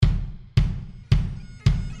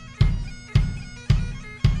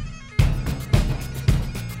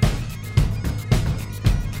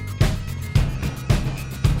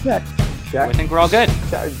Check. I think we're all good.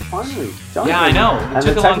 Finally. Yeah, I know. It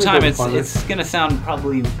took a long time. It's going to sound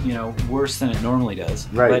probably, worse than it normally does.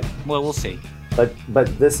 Right. But, well, we'll see.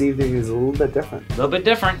 But this evening is a little bit different. A little bit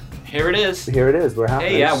different. Here it is. We're happy.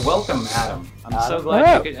 Hey, yeah, welcome, Adam.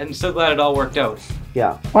 I'm so glad it all worked out.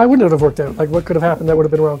 Yeah. Why wouldn't it have worked out? Like, what could have happened that would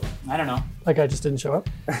have been wrong? I don't know. Like, I just didn't show up?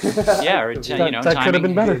 Yeah, or, that timing. could have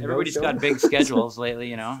been better. Everybody's got big schedules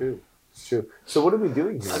lately, It's true. So what are we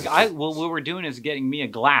doing here? What we're doing is getting me a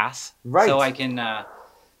glass. Right. So I can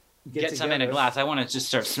get some in a glass. I want to just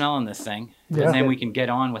start smelling this thing. Yeah. And then we can get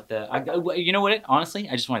on with you know what? Honestly,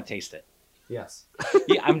 I just want to taste it. Yes.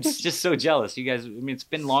 Yeah, I'm just so jealous. You guys, it's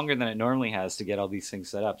been longer than it normally has to get all these things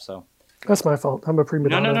set up, so. That's my fault. I'm a prima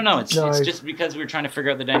donna. No. It's just because we were trying to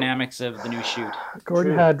figure out the dynamics of the new shoot.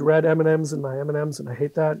 Gordon had red M&Ms in my M&Ms, and I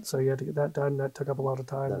hate that, so you had to get that done. That took up a lot of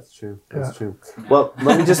time. That's true. Well,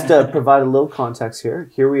 let me just provide a little context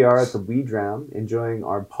here. Here we are at the We Dram, enjoying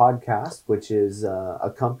our podcast, which is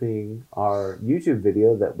accompanying our YouTube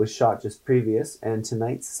video that was shot just previous. And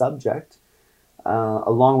tonight's subject,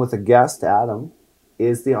 along with a guest, Adam,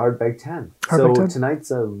 is the Ardbeg 10. So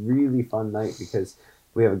tonight's a really fun night because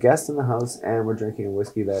we have a guest in the house and we're drinking a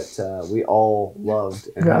whiskey that we all loved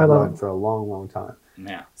and have loved for a long, long time.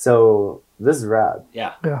 Yeah. So this is rad.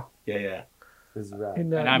 Yeah. This is rad. In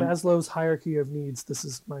Maslow's hierarchy of needs, this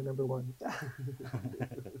is my number one.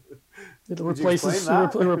 It replaces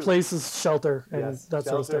shelter and that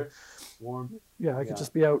sort of stuff. Warm. Yeah, I could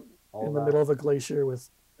just be out in the middle of a glacier with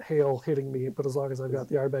hail hitting me, but as long as I've got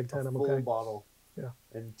the Ardbeg 10, I'm okay. Full bottle. Yeah.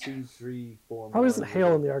 And 2, 3, 4. Probably isn't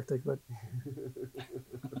hail in the Arctic, but.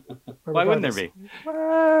 Why wouldn't there be?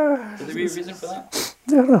 Would there be a reason for that?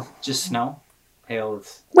 I don't know. Just snow? Hail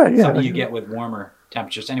is something you get with warmer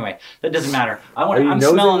temperatures. Anyway, that doesn't matter. I'm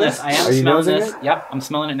smelling this. I am smelling this. Yep, I'm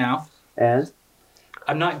smelling it now. And?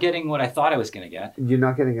 I'm not getting what I thought I was going to get. You're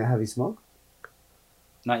not getting a heavy smoke?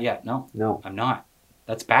 Not yet, no. No. I'm not.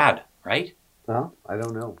 That's bad, right? Well, I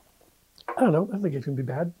don't know. I don't know. I think it can be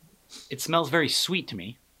bad. It smells very sweet to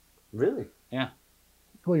me. Really? Yeah.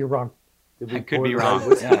 Well, you're wrong. I could be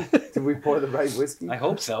wrong. Yeah. Did we pour the right whiskey? I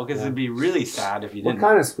hope so, because it'd be really sad if you didn't. What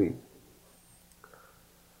kind of sweet?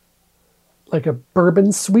 Like a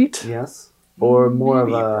bourbon sweet? Yes. Or more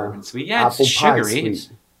Maybe of a bourbon sweet. Yeah, apple it's sugary. pie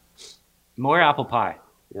It's more apple pie.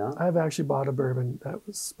 Yeah. I've actually bought a bourbon that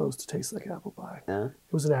was supposed to taste like apple pie. Yeah.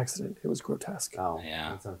 It was an accident. It was grotesque. Oh,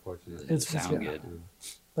 yeah. That's unfortunate. It sound good.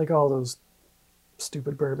 Like all those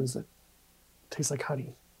stupid bourbons that taste like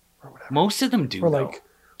honey or whatever. Most of them do,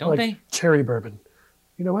 don't they? Cherry bourbon.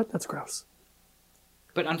 You know what? That's gross.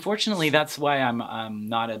 But unfortunately, that's why I'm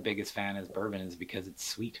not as big a fan as bourbon, is because it's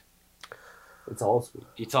sweet. It's all sweet.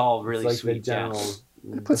 It's all really like sweet.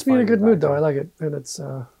 It puts me in a good mood, though. I like it, and it's.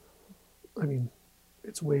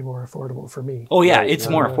 It's way more affordable for me. Oh yeah, it's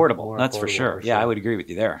more affordable. That's for sure. Yeah, I would agree with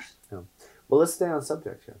you there. Yeah. Well, let's stay on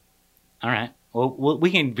subject here. All right. Well, we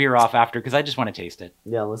can veer off after because I just want to taste it.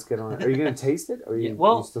 Yeah, let's get on it. Are you going to taste it, or are you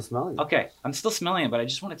still smelling it? Okay, I'm still smelling it, but I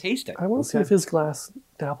just want to taste it. I want to see if his glass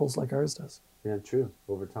dapples like ours does. Yeah, true.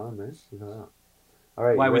 Over time, right? Look at that. All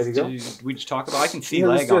right, ready to go? Did we just talk about? I can see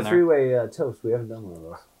let's leg do on a there. three-way toast. We haven't done one of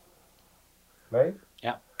those. Right?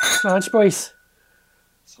 Yeah. Lunch, boys.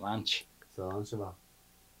 It's lunch. So lunch about.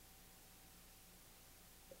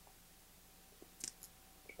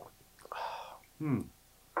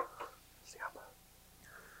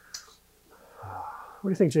 What do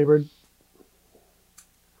you think, Jaybird?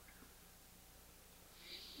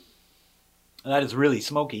 That is really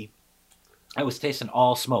smoky. I was tasting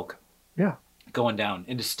all smoke. Yeah. Going down.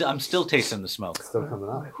 I'm still tasting the smoke. Still coming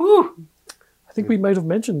up. Whew. I think we might have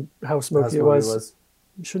mentioned how smoky it was.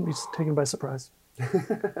 You shouldn't be taken by surprise.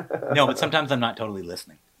 No, but sometimes I'm not totally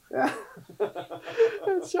listening. I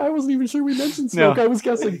wasn't even sure we mentioned smoke. No. I was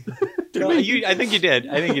guessing. I think you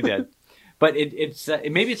did. But it's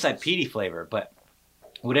maybe it's that peaty flavor, but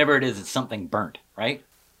whatever it is, it's something burnt, right?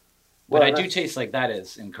 But I do taste like that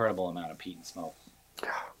is incredible amount of peat and smoke.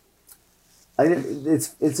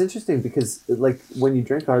 It's interesting because like when you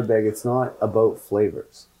drink Ardbeg, it's not about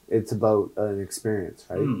flavors. It's about an experience,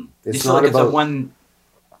 right? It's not about a one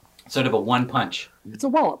punch. It's a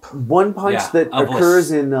wallop. One punch that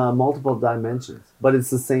occurs in multiple dimensions, but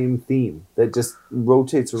it's the same theme that just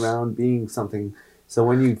rotates around being something. So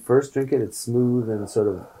when you first drink it, it's smooth and sort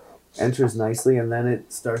of enters nicely, and then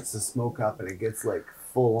it starts to smoke up and it gets like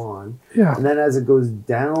full on. Yeah. And then as it goes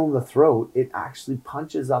down the throat, it actually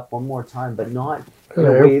punches up one more time, but not in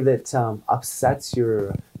a way that upsets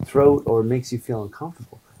your throat or makes you feel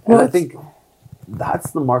uncomfortable. And I think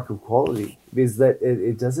that's the mark of quality, is that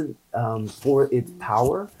it doesn't, for its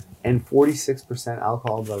power and 46%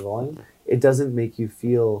 alcohol by volume, it doesn't make you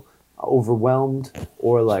feel overwhelmed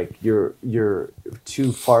or like you're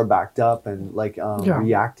too far backed up and like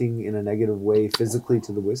reacting in a negative way physically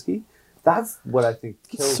to the whiskey. That's what I think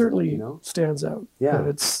kills it. Certainly it, you know? stands out. Yeah. But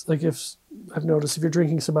it's like if I've noticed if you're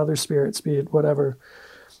drinking some other spirits, be it whatever,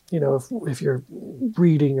 you know, if you're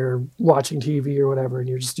reading or watching TV or whatever, and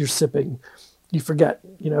you're sipping, you forget,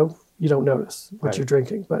 you know, you don't notice what you're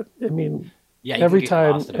drinking. But I mean, every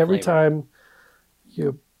time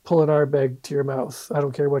you pull an Ardbeg to your mouth, I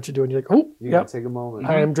don't care what you're doing. You're like, oh, you gotta take a moment.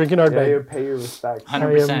 I am drinking Ardbeg. Yeah, you pay your respect.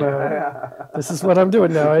 100%. This is what I'm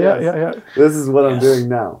doing now. Yeah. This is what I'm doing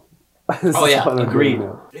now. Agreed.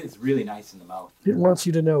 It's really nice in the mouth. It wants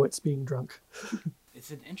you to know it's being drunk. It's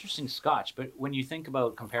an interesting scotch, but when you think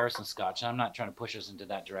about comparison scotch, I'm not trying to push us into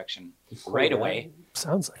that direction right away.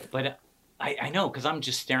 Sounds like it. But I know, because I'm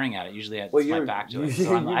just staring at it. Usually it's my back to it.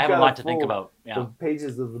 So I have got a lot to think about. Yeah. The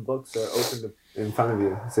pages of the books are open in front of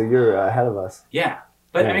you, so you're ahead of us. Yeah.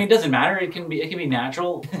 But I mean, it doesn't matter. It can be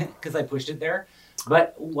natural because I pushed it there.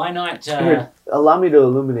 But why not? Allow me to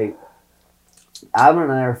illuminate. Adam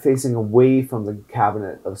and I are facing away from the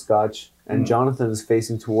cabinet of scotch, and Jonathan is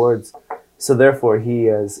facing towards. So therefore, he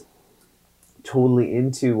is totally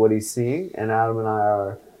into what he's seeing, and Adam and I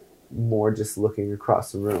are more just looking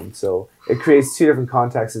across the room. So it creates two different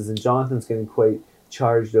contexts, and Jonathan's getting quite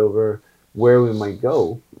charged over where we might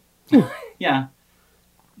go. Yeah.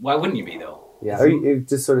 Why wouldn't you be, though? Yeah, it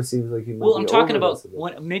just sort of seems like you might I'm talking about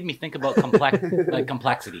what made me think about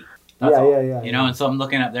complexity. That's yeah. You know, and so I'm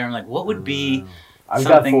looking up there, I'm like, what would be I've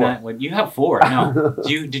something got 4. that would... You have 4. No.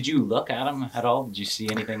 Did you look at them at all? Did you see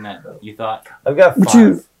anything that you thought? I've got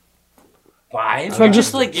 5. 5? So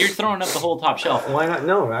just like, you're throwing up the whole top shelf. Why not?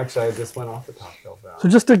 No, actually, I just went off the top shelf now. So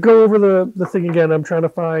just to go over the thing again, I'm trying to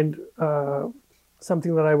find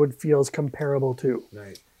something that I would feel is comparable to.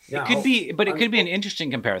 Right. Yeah, it could be, but it could be an interesting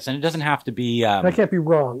comparison. It doesn't have to be... I can't be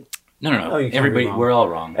wrong. No. Everybody, we're all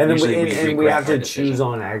wrong. And then we have to choose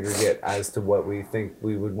on aggregate as to what we think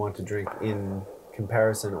we would want to drink in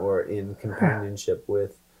comparison or in companionship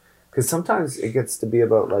with. Because sometimes it gets to be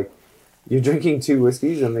about like, you're drinking 2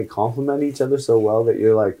 whiskeys and they complement each other so well that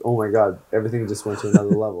you're like, oh my God, everything just went to another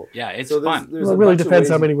level. Yeah, it's fun. Well, it really depends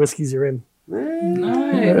how many whiskeys you're in.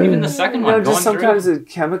 Even the second one. Just sometimes it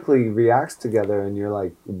chemically reacts together and you're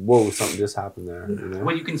like, whoa, something just happened there. You know?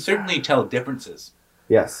 Well, you can certainly tell differences.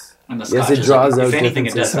 Yes. Yes, it draws out. If anything,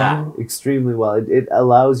 it does that extremely well. It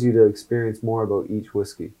allows you to experience more about each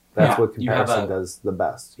whiskey. That's what comparison does the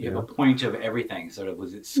best. You have a point of everything. Sort of,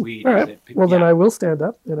 was it sweet? All right. Then I will stand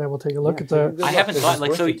up and I will take a look at the... I haven't thought,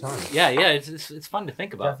 like, so... Yeah, it's fun to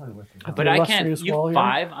think about. But I can't... You have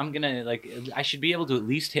 5, I'm going to, like... I should be able to at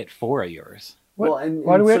least hit 4 of yours. Well, and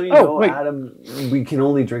so you know, Adam, we can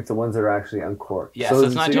only drink the ones that are actually uncorked. Yeah, so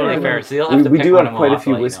it's not totally fair. So you'll have to pick we do one have quite a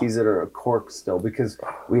few off, whiskeys that are corked still because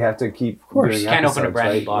we have to keep doing You can't open a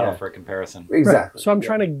brand new bottle for comparison. Exactly. Right. So I'm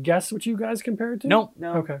trying to guess what you guys compare it to? No.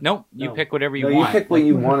 Okay. No. You pick whatever you want. You pick what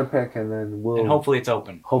you want to pick and then we'll... And hopefully it's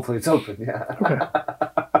open. Hopefully it's open, yeah.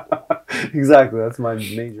 Okay. Exactly. That's my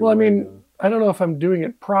major... Well, I mean, I don't know if I'm doing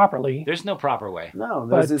it properly. The's no proper way. No,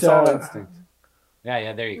 it's all instinct.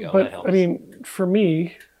 Yeah, there you go. But, that helps. I mean, for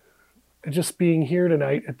me, just being here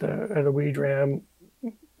tonight at a Wee Dram,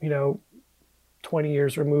 20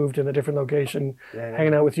 years removed in a different location,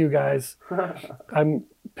 hanging out with you guys, I'm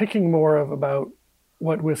picking more of about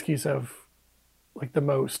what whiskeys have like the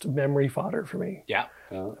most memory fodder for me. Yeah.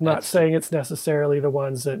 I'm not saying it's necessarily the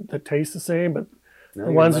ones that taste the same, but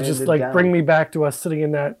the ones that just like bring me back to us sitting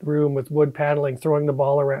in that room with wood paneling, throwing the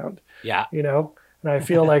ball around. Yeah. And I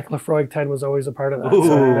feel like Lafroig 10 was always a part of that. Ooh,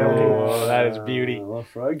 so, that is beauty.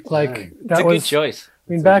 Lafroig 10. Like that it's a was good choice.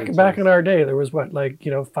 I mean, back in our day, there was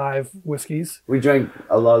 5 whiskeys. We drank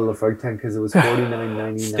a lot of Lafroig 10 because it was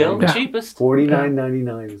 $49.99. Still the cheapest.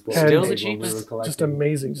 $49.99 is what still the cheapest. Just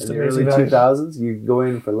amazing. In the early 2000s, you go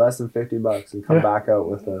in for less than $50 and come back out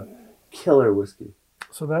with a killer whiskey.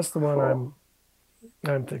 So that's the one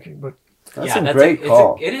I'm thinking, but. That's a great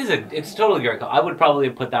call. It's totally a great call. I would probably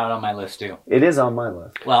put that on my list too. It is on my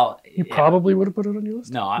list. Well, you probably would have put it on your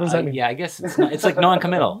list. No, what does that mean? I guess it's like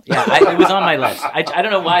non-committal. Yeah, it was on my list. I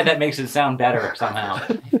don't know why that makes it sound better somehow.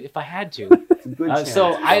 If I had to. It's a good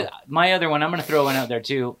chance. My other one, I'm going to throw one out there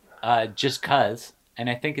too, just cause, and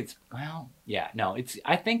I think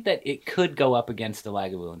I think that it could go up against the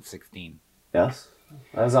Lagavulin 16. Yes,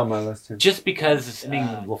 that was on my list too. Just because it's being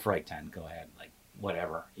Wolfreich 10. Go ahead, like.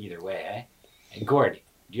 Whatever, either way, eh? And Gord,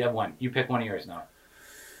 do you have one? You pick one of yours now.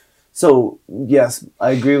 So, yes,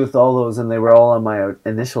 I agree with all those, and they were all on my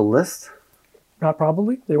initial list. Not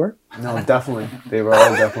probably, they were? No, definitely. They were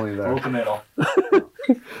all definitely there. Full committal.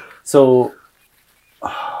 So,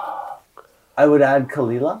 I would add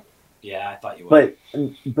Kalila, Yeah, I thought you would.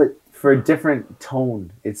 but for a different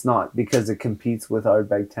tone. It's not because it competes with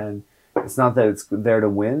Ardbeg 10. It's not that it's there to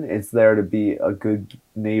win. It's there to be a good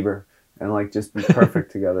neighbor and like just be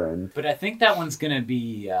perfect together. And But I think that one's gonna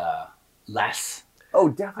be less. oh,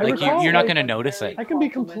 definitely. Like you're not gonna notice it. I can be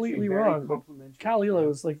completely wrong, but Kalila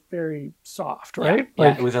is like very soft, right? Yeah,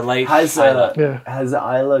 Like, it was a light has Isla. has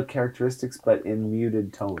Isla characteristics, but in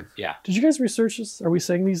muted tones. Yeah. did you guys research this? Are we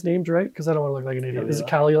saying these names right? Because I don't want to look like an idiot. Is it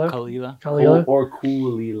Kalila? Kalila. Kalila? Or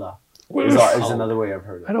Kulila is another way I've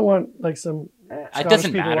heard it. I don't want like some It Scottish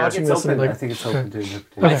doesn't people matter. watching It's this and open. like, I think it's open to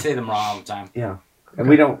interpretation. I say them wrong all the time. Yeah, and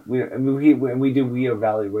we don't. We do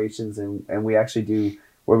evaluations, and we actually do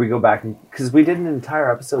where we go back because we did an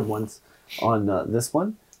entire episode once on this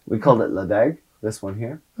one. We called it Ardbeg. This one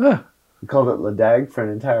here. We called it Ardbeg for an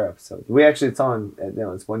entire episode. We actually it's on.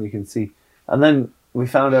 It's one you can see, and then we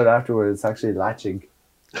found out afterwards it's actually Latchig.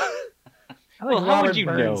 I like Well, how would Robert you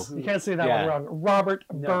Burns. know? You can't say that Yeah. one wrong. Robert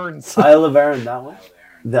Burns. Isle of Arran, that one.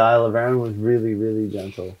 The Isle of Arran was really, really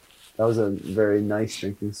gentle. That was a very nice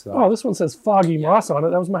drinking spot. Oh, this one says Foggy Moss on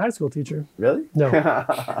it. That was my high school teacher. Really? No.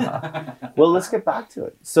 Well, let's get back to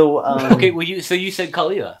it. So, Okay, well you said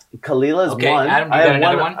Kalila. Kalila's Okay, one. Adam, you I got have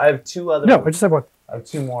another one? I have two other. No, I ones. just have one. I have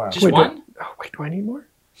two more. Just Wait, one? Oh, wait, do I need more?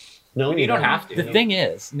 No, You don't have to. The thing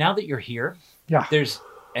is, now that you're here, Yeah.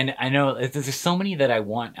 and I know there's so many that I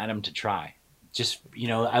want Adam to try. Just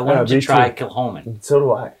I want him me to try too. Kilhoman. So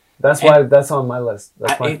do I. That's why that's on my list.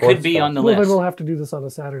 That's my It fourth could be spot. on the Well, then list. we'll have to do this on a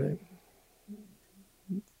Saturday.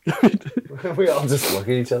 We all just look at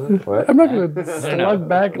each other. What? I'm not going to slug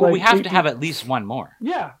back Well, like we have to 18 have at least one more.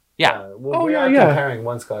 Yeah. Yeah, Well, Oh, we yeah, are yeah. comparing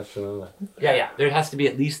one scotch to another. yeah. There has to be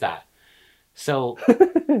at least that. So,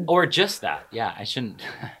 or just that. Yeah, I shouldn't.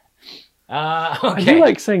 Okay. I do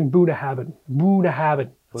like saying Boonahabin.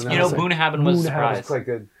 Boonahabin. Boonahabin was a surprise. It's quite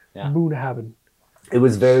good. Yeah. Boonahabin. It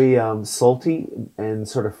was very salty and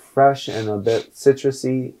sort of fresh and a bit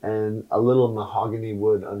citrusy and a little mahogany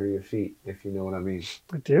wood under your feet, if you know what I mean.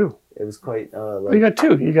 I do. It was quite Well, you got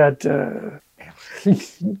two. You got... yeah, I'm not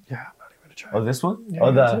even going to try. oh, this one? Yeah,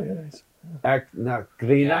 Oh, yeah, the nice.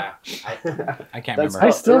 Grina. Yeah, I can't That's remember. I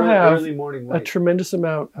still early, have early morning a light. tremendous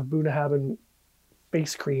amount of Boonahabin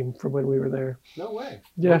face cream from when we were there. No way.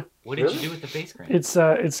 Yeah. What did you do with the face cream?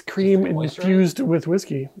 It's cream Moisturize? infused with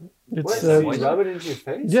whiskey. What? It's So you rub it into your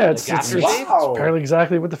face? yeah, it's aftershave? apparently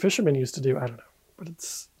exactly what the fishermen used to do. I don't know, but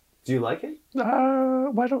it's Do you like it? well,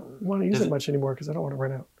 I don't want to use Does it it- much anymore because I don't want to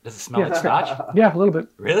run out. Does it smell Yeah, like it's scotch? Yeah, a little bit.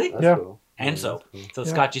 Really? That's Yeah. cool. And Yeah, soap. that's So Yeah.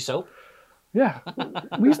 scotchy soap? Yeah,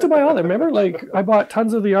 we used to buy all that. Remember, like I bought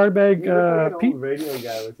tons of the Ardbeg You're like an peat. old radio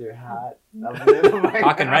guy with your hat.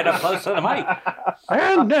 Talking right up close to the mic.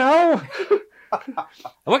 And now,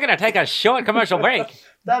 We're going to take a short commercial break.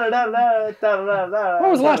 When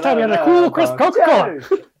was the last time you had a cool, crisp Coca-Cola?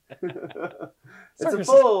 It's a Service.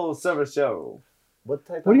 full service show. What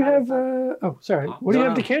type? what do you of have? Oh, sorry. What do you No,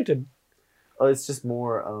 have no. decanted? Oh, it's just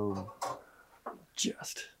more.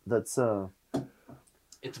 Just That's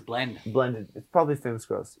It's a blend. blended. It's probably famous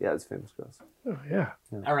gross. Yeah, it's famous gross. oh yeah.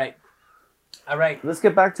 All right. All right. Let's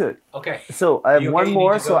get back to it. Okay. So I have You okay? one You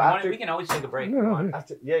more. need to So go? You want- after, we can always take a break. No, no,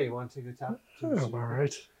 after, yeah, you want to take a tap? I'm all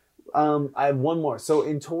right. I have one more. So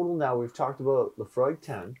in total now we've talked about Lefroy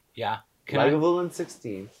 10, Yeah. Can I, Lagavulin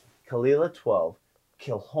 16, Kalila 12,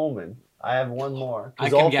 Kilhoman. I have one more. I Because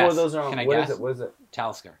can all four guess. of those are on. Can I What is guess? it? What is it?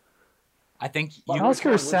 Talisker. I think you. Well, Oscar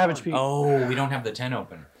is which Savage one? Pete. Oh, we don't have the 10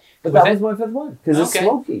 open. But Was that it- was my fifth one. Because it's Okay.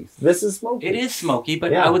 smoky. This is smoky. It is smoky,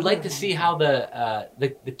 but Yeah. I would like to see how the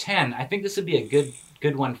 10. I think this would be a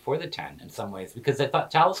good one for the 10 in some ways because I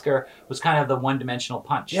thought Talisker was kind of the one-dimensional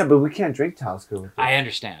punch. Yeah, but we can't drink Talisker with it. I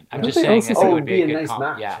understand. I'm Don't just they saying also I say- think Oh, it it would be a good nice comp.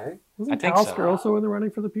 match, Yeah. eh? Wasn't I think Talisker so. also in the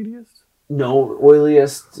running for the PDS? No,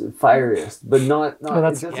 oiliest, fieriest, but not. Oh,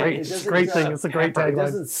 that's it doesn't- great. it It's a doesn't, great thing. It's a great It tagline.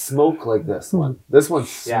 doesn't smoke like this one. This one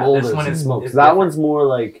Yeah, smolders this one and is- smokes. is That different. one's more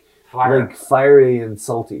like fiery and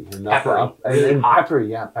salty and Peppery. and Really hot. peppery.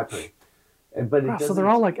 Yeah, peppery. But it Wow, so doesn't. they're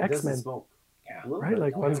all like it doesn't X-Men. smoke. Yeah. A little Right? bit.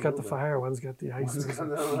 Like Yeah, one's a got the little bit. fire, one's got the ice. One's got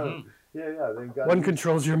the- Mhm. Yeah, they've got. One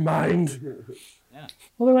controls your mind. Yeah.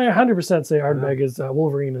 Well, then I 100% say Ardbeg is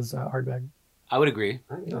Wolverine is Ardbeg. I would agree.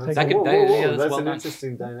 Thank That you. could- Whoa, that- whoa, yeah, whoa, that's that's well an done.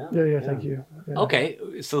 interesting dynamic. Yeah, thank you. Yeah. Okay,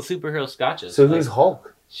 so superhero scotches. So like, who's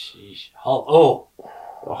Hulk? sheesh. Hulk. Oh,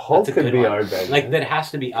 Hulk that's a could good be one. Ardbeg. Like that has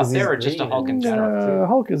to be up 'Cause there, or he's just a green Hulk in and- general.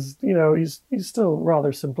 Hulk is, he's still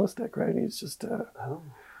rather simplistic, right? He's just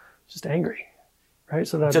angry, right?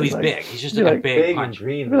 So that So he's big. He's just like a big big and punch.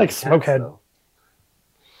 green. Maybe like and intense, Smokehead. though.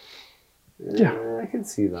 Yeah. I can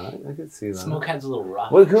see that. I can see that. Smokehead's a little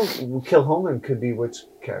rough. Well, Kilhoman could be which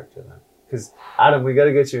character then? Because Adam, we got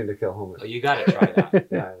to get you into Kilhoman. Oh, you got to try that.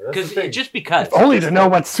 Yeah, Just because. Only to know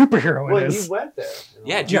what superhero it well, is. you went there.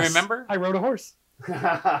 Yeah, do you remember? I rode a horse.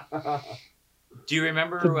 Do you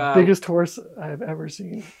remember The biggest horse I've ever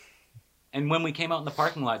seen. And when we came out in the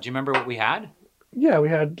parking lot, do you remember what we had? Yeah, we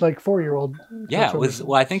had like 4-year-old. Yeah, it was.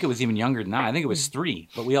 Well, I think it was even younger than that. I think it was 3,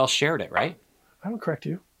 but we all shared it, right? I don't correct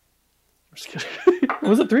you. I'm just kidding.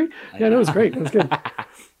 Was it 3? Yeah, no, it was great. It was good.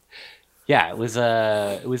 Yeah, it was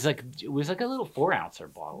like a little 4-ouncer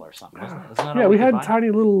bottle or something. Wasn't that Yeah, all we could had buy? tiny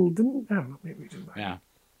little. I don't know. Maybe we didn't buy. Yeah.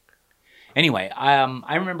 Anyway,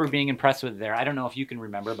 I remember being impressed with it there. I don't know if you can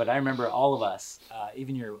remember, but I remember all of us,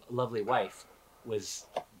 even your lovely wife, was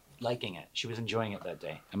liking it. She was enjoying it that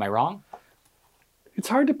day. Am I wrong? It's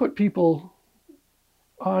hard to put people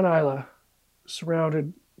on Isla,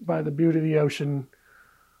 surrounded by the beauty of the ocean,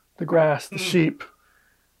 the grass, the sheep,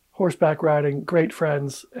 horseback riding, great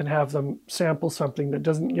friends, and have them sample something that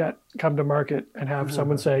doesn't yet come to market and have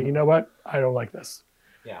someone say, you know what, I don't like this.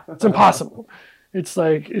 Yeah. It's impossible. It's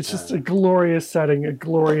like, it's just a glorious setting, a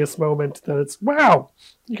glorious moment that it's, wow,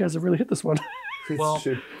 you guys have really hit this one. Well,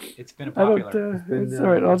 it's been a I popular. don't, it's all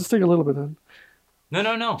right, I'll just take a little bit then.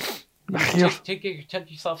 No. Yeah. Take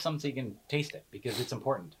yourself some so you can taste it because it's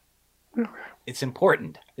important. It's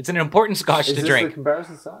important. It's an important scotch Is to this drink. the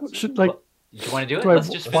comparison sauce? Should, like, Do you want to do it? do I Let's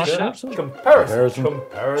just finish wash it it up. up?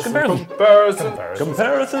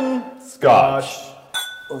 Comparison. Scotch.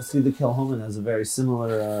 Oh, see, the Kilhoman has a very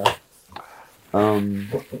similar.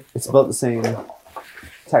 It's about the same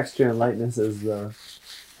texture and lightness as the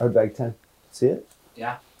Ardbeg 10. See it?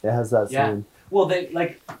 Yeah. It has that Yeah. same. Well, they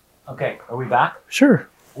like. Okay, are we back? Sure.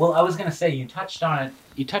 Well, I was gonna say you touched on it.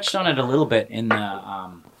 You touched on it a little bit in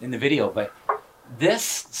the video, but this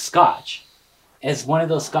scotch is one of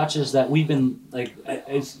those scotches that we've been like.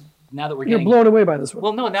 Is now that we're You're getting blown away by this one.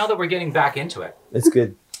 well, no, now that we're getting back into it, It's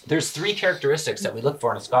good. there's 3 characteristics that we look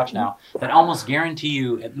for in a scotch now that almost guarantee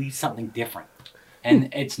you at least something different.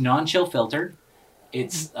 And it's non-chill filtered.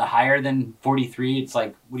 It's higher than 43. It's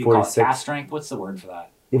like, what do you call it? 46. Cast strength? What's the word for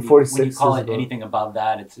that? Yeah, When you- 46 When you call is it about- anything above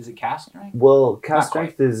that, is it cast strength? Well, cast Not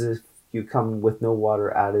quite. strength is if you come with no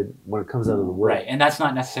water added when it comes out of the wood. Right, and that's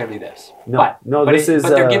not necessarily this. No, no, but this is, But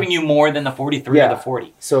they're giving you more than the 43 or yeah. the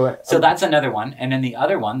 40. So that's another one. And then the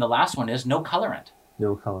other one, the last one, is no colorant.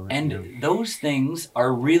 no color. And those things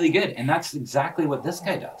are really good. And that's exactly what this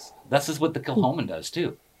guy does. This is what the Kilhoman does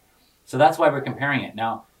too. So that's why we're comparing it.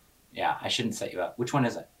 Now, yeah, I shouldn't set you up. Which one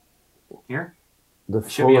is it? Here? The You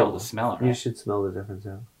should be fuller able to smell it, You right? should smell the difference,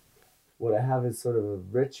 yeah. What I have is sort of a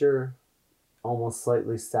richer, almost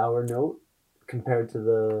slightly sour note compared to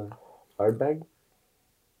the Ardbeg.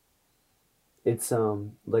 It's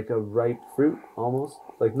like a ripe fruit almost,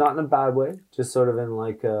 like not in a bad way, just sort of in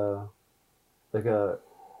like a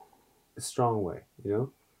strong way,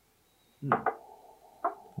 you know.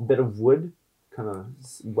 Bit of wood, kind of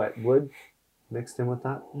wet wood, mixed in with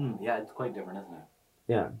that. Yeah, it's quite different, isn't it?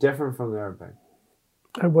 Yeah, different from the Ardbeg.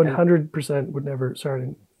 I 100% would never,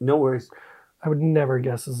 sorry, No worries. I would never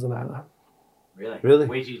guess this is an Isla. Really? Really?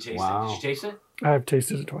 Wait till you taste Wow. it. Did you taste it? I've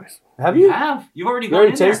tasted it twice. Have You you? have. You've already You gone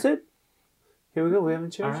already in there. tasted? Here we go. We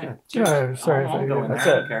haven't All changed right. yet. Yeah, sorry. I'll go in there. That's I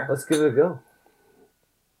don't it. care. Let's give it a go.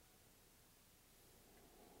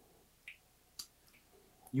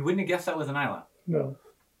 You wouldn't have guessed that was an Isla. No.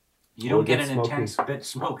 You Well, don't get it's an smoky. intense bit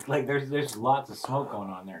smoke. Like there's lots of smoke going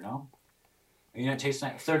on there, no? You know, it tastes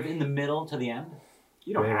like sort of in the middle to the end.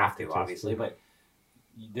 You don't Yeah, have it to, tastes obviously, good. but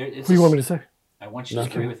it's What do you want me to say? I want you to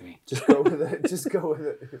Nothing. agree with me. Just go with it. Just go with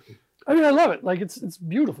it. I mean, I love it. Like, it's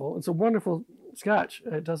beautiful. It's a wonderful scotch.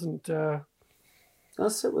 It doesn't, I'll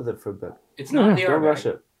sit with it for a bit. It's not the Don't Ardbeg. rush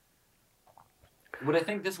it. What I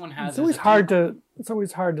think this one has it's always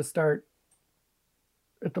hard to start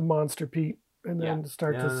at the monster peat and then Yeah. to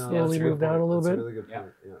start Yeah, to no, that's slowly a good move down point. a little That's bit. a really good Yeah.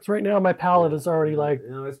 point. Yeah. So right now my palate is already like, You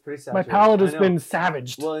know, it's pretty my saturated. palate has I know. been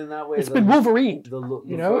savaged. Well, in that way, It's been Wolverine. The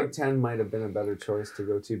you know? 10 might have been a better choice to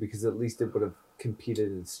go to because at least it would have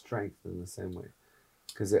competed in strength in the same way.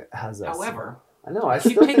 Because it has that. However, I know. I I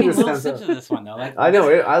keep still think taking this little stands sips out. of this one though. Like I know.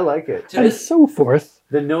 I like it. And so forth.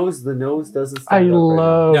 The nose doesn't I stand up right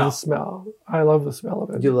love No. the smell. I love the smell of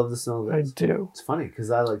now. it. Do you love the smell of I this? do. It's funny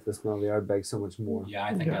because I like the smell of the Ardbeg so much more. Yeah,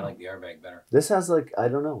 I think I Yeah. like the Ardbeg better. This has like, I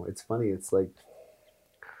don't know. It's funny. It's like,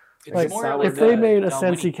 It's Like, more sour like if they the made a Dalwhinnie.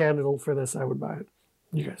 Sensi candle for this, I would buy it.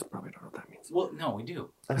 You guys probably don't know what that means. Well, no, we do.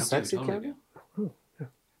 A We do, sexy totally candle? do.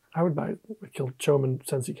 I would buy it. A Kilchoman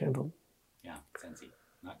Sensi candle. Yeah, Sensi.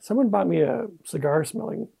 Not, Someone bought me a cigar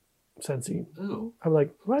smelling Sensi. ooh, I'm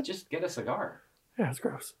like, what? just get a cigar Yeah, it's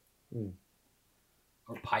gross.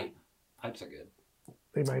 or pipe. Pipes are good.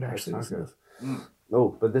 They might actually not listen to good. this.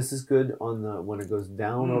 Oh, but this is good on the when it goes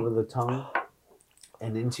down over the tongue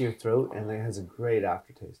and into your throat, and it has a great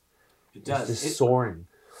aftertaste. It does. It's just soaring.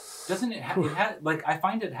 Doesn't it? It has like I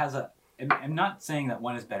find it has a. I'm not saying that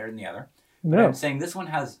one is better than the other. No. But I'm saying this one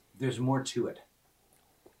has. There's more to it.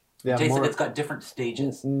 Yeah, It tastes more, like it's got different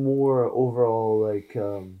stages. more overall like.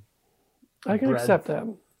 I can breadth. accept that.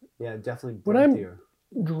 Yeah, definitely. When I'm breadthier.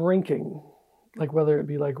 drinking, like whether it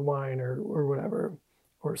be like wine or whatever,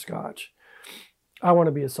 or scotch, I want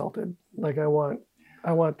to be assaulted. Like I want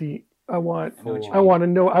to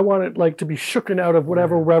know. I want it like to be shooken out of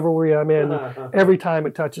whatever revelry I'm in every time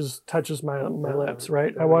it touches my lips.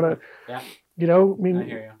 Right. I want to. Yeah. You know. I mean. I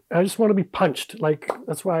hear you. I just want to be punched. Like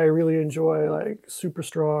that's why I really enjoy like super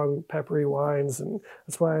strong peppery wines, and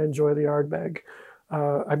that's why I enjoy the Ardbeg.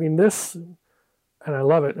 I mean this, and I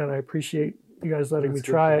love it, and I appreciate you guys letting me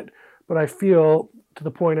try it. But I feel, to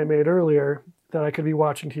the point I made earlier, that I could be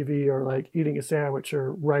watching TV or like eating a sandwich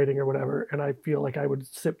or writing or whatever, and I feel like I would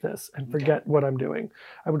sip this and forget what I'm doing.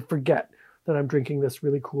 I would forget that I'm drinking this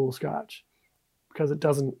really cool scotch because it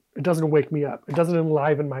doesn't wake me up. It doesn't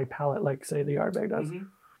enliven my palate like say the Ardbeg does. Mm-hmm.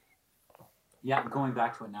 Yeah, going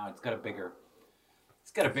back to it now, it's got a bigger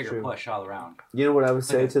push all around. You know what I would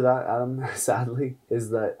say to that, Adam? Sadly,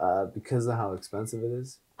 is that because of how expensive it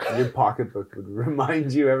is, your pocketbook would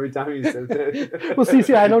remind you every time you sipped it. Well,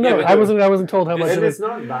 see, I don't know. I wasn't told how much. And it it's is.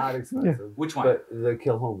 not that expensive. Yeah. Which one? But the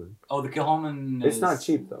Kilhoman. Oh, the Kilhoman. It's not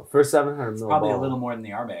cheap though. For 700 ml. Probably bottle. a little more than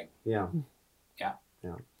the Ardbeg. Yeah. Yeah.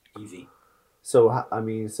 Yeah. Easy. So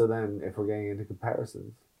so then if we're getting into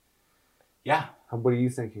comparisons. Yeah. What are you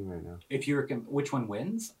thinking right now? If you're, which one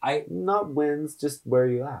wins? Not wins, just where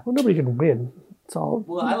you at. Well, nobody can win. It's all.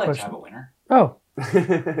 Well, I like question. to have a winner. Oh.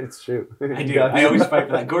 It's true. I do. I always fight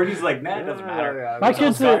for that. Gordy's like, nah, it doesn't matter. My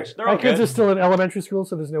kids are still in elementary school,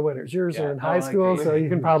 so there's no winners. Yours are in high school, so you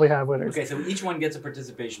can probably have winners. Okay, so each one gets a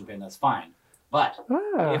participation pin. That's fine. But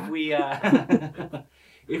if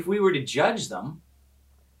we were to judge them,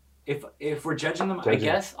 if we're judging them, I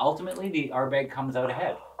guess ultimately the Ardbeg comes out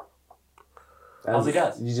ahead. Probably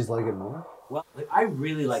does. You just like it more? Well, I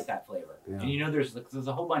really like that flavor. Yeah. And you know, there's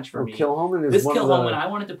a whole bunch for me. Kilhoman is this one Kilhoman, of the... I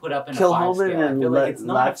wanted to put up in a 5 scale. I feel like it's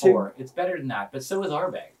not a 4. It's better than that, but so is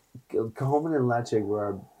Ardbeg. Kilhoman and Leipzig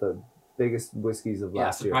were the biggest whiskeys of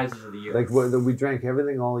last year. Surprises of the year. Like we drank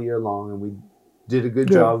everything all year long, and we did a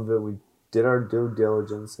good job of it. We did our due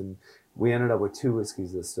diligence, and we ended up with 2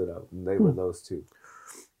 whiskeys that stood out, and they were those 2.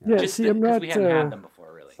 Yeah, see, I'm not. We hadn't had them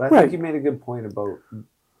before, really. But I think you made a good point about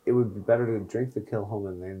it would be better to drink the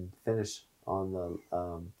Kilhoman than finish on the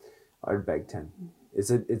Ardbeg 10. It's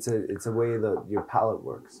a way that your palate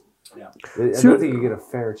works. Yeah. I don't think you get a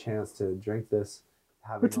fair chance to drink this.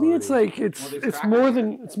 But to me, it's like it's more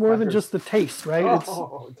than just the taste, right?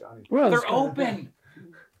 Oh, Johnny. Well, they're open.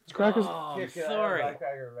 It's crackers. Oh, sorry.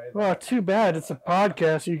 Well, too bad. It's a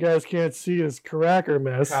podcast. You guys can't see his cracker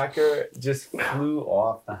mess. Cracker just flew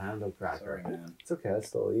off the handle. Cracker. Sorry, man. It's okay. I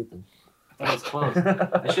still eat them. That was close.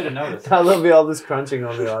 I should have noticed. There'll be all this crunching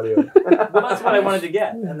on the audio. Well, that's what I wanted to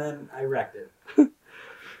get, and then I wrecked it.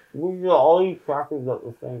 We all eat crackers at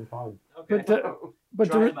the same time. Okay.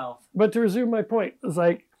 But to resume my point, it's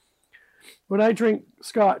like when I drink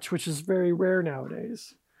scotch, which is very rare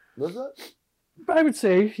nowadays. Was it? I would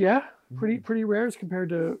say, yeah, pretty rare as compared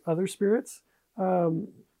to other spirits.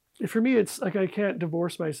 For me, it's like I can't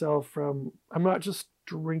divorce myself from. I'm not just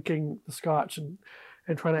drinking the scotch and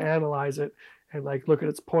trying to analyze it and like look at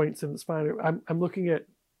its points and it's fine. I'm looking at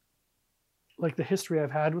like the history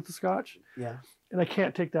I've had with the scotch. Yeah. And I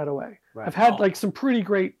can't take that away. Right. I've had like some pretty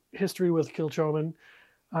great history with Kilchoman,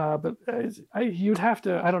 but you'd have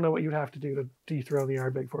to. I don't know what you'd have to do to dethrone the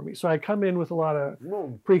Ardbeg for me. So I come in with a lot of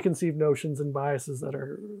preconceived notions and biases that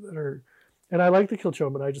are, and I like the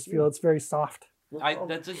Kilchoman. I just feel it's very soft.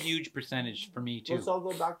 That's a huge percentage for me too. Let's all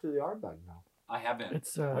go back to the Ardbeg now. I haven't.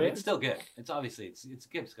 It's still good. It's obviously it's a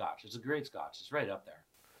good scotch. It's a great scotch. It's right up there.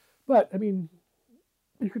 But I mean,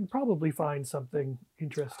 you can probably find something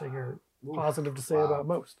interesting or positive to say about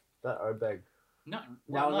most. That Ardbeg. Not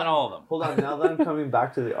all of them. Hold on. Now that I'm coming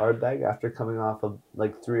back to the Ardbeg after coming off of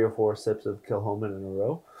like 3 or 4 sips of Kilhoman in a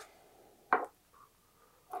row,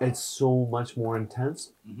 it's so much more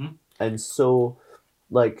intense and so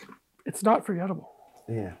like it's not forgettable.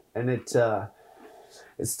 Yeah, and it's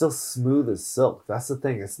still smooth as silk. That's the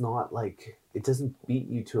thing. It's not like it doesn't beat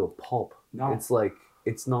you to a pulp. No, it's like.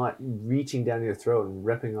 It's not reaching down your throat and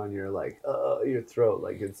ripping on your your throat.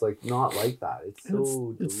 Like it's like not like that. It's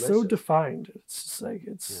so delicious. It's so defined. It's just like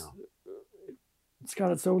it's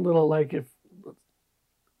got its own little like if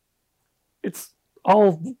it's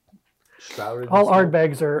all shrouded. All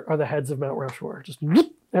Ardbegs are the heads of Mount Rushmore. Just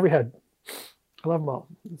every head. I love them all.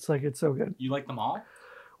 It's so good. You like them all?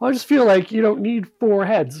 Well, I just feel like you don't need 4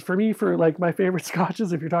 heads. For me, for like my favorite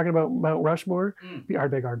scotches, if you're talking about Mount Rushmore, be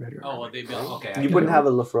Ardbeg. Oh, well, they've been, okay. You wouldn't have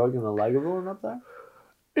a Lafroig and a Lagavulin up there?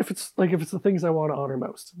 If it's the things I want to honor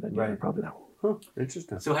most, then yeah, probably that one. Huh,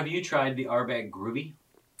 interesting. So have you tried the Ardbeg Groovy?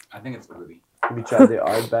 I think it's Groovy. Have you tried the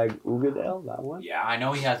Ardbeg Ugadale, that one? Yeah, I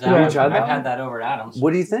know he has that. Yeah. I've had that over at Adams.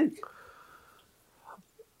 What do you think?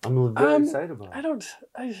 I'm very excited about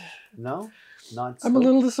it. No? I'm a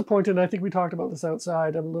little disappointed. I think we talked about this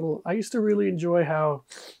outside. I used to really enjoy how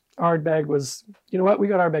Ardbeg was, you know what? We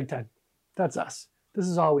got Ardbeg 10. That's us. This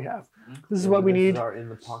is all we have. This is what we need. Are in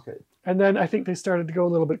the pocket. And then I think they started to go a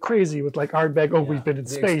little bit crazy with like Ardbeg, we've been in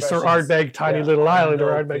space, or expressions, Ardbeg, tiny little island, or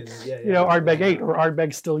Ardbeg, Ardbeg, Ardbeg 8, or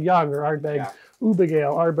Ardbeg still young, or Ardbeg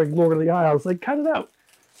Ubigale, Ardbeg Lord of the Isles. Like, cut it out.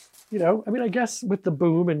 I guess with the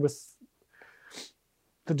boom and with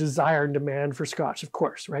the desire and demand for Scotch, of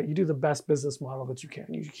course, right? You do the best business model that you can.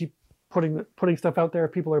 You keep putting stuff out there.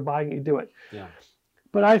 If people are buying it, you do it. Yeah.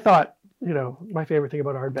 But I thought, my favorite thing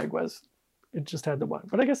about Ardbeg was it just had the one.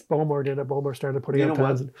 But I guess Bowmore did it. Bowmore started putting out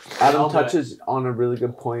tons. Adam touches on a really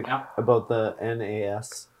good point about the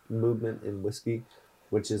NAS movement in whiskey,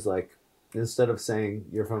 which is like, instead of saying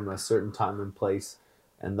you're from a certain time and place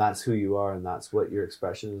and that's who you are and that's what your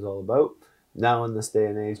expression is all about, now in this day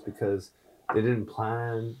and age, because they didn't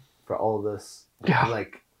plan for all this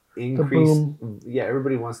like increase. Yeah,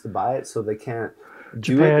 everybody wants to buy it, so they can't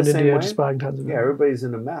do it the same India, way. just buying tons of it. Everybody's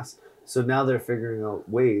in a mess. So now they're figuring out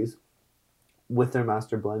ways with their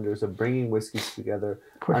master blenders of bringing whiskeys together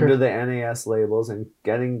under the NAS labels and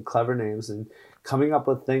getting clever names and coming up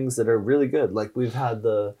with things that are really good. Like we've had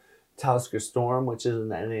the Talisker Storm, which is an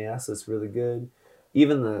NAS that's really good.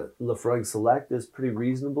 Even the Lafroig Select is pretty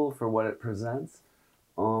reasonable for what it presents.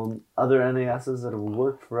 Other NASs that have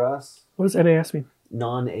worked for us. What does NAS mean?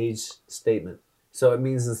 Non-age statement. So it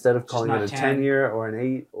means instead of calling it a 10-year or an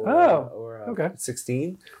 8 or a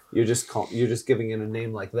 16, you're just giving it a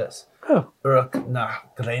name like this. Oh.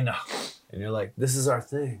 And you're like, this is our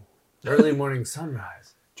thing. Early morning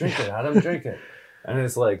sunrise. Drink it, Adam, drink it. And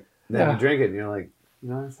it's like, then you drink it and you're like,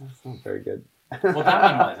 that's not very good. Well, that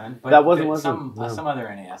one wasn't. But that wasn't. Some other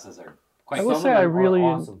NASs are quite. I will say I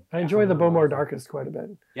enjoy the Bowmore Darkest quite a bit.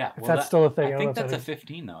 Yeah, if that's still a thing. I think that's a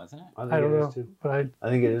 15 though, isn't it? I don't know, but I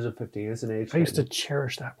think it is a 15. It's an age. I used to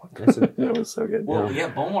cherish that one. That was so good. Well,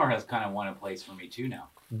 Bowmore has kind of won a place for me too now.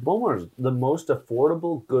 Bowmore's the most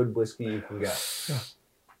affordable good whiskey you can get. Yeah.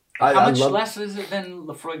 How much less is it than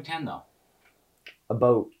Lafroig 10 though?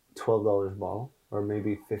 About $12 a bottle. Or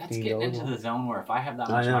maybe $15. That's getting into the zone where if I have that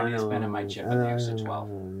much money to spend on my chip and the extra 12.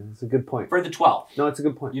 It's a good point. For the 12. No, it's a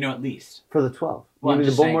good point. At least. For the 12. Well, you mean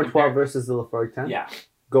the Bowmore 12 versus the Lafroig 10? Yeah.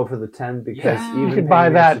 Go for the 10 because even you can buy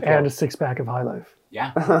that and a 6-pack of High Life.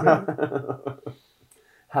 Yeah.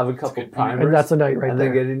 Have a couple primers. And that's a night right and there.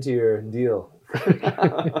 And then get into your deal.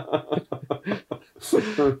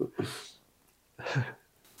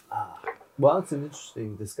 Well, it's an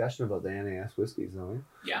interesting discussion about the NAS whiskeys, though.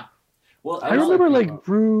 Yeah. Well, I remember like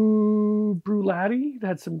Bruichladdich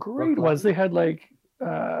had some great ones. They had like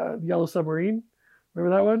Yellow Submarine.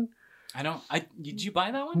 Remember that one? Did you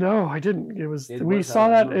buy that one? No, I didn't. We saw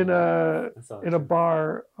that in a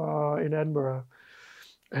bar in Edinburgh.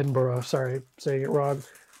 Edinburgh, sorry, saying it wrong.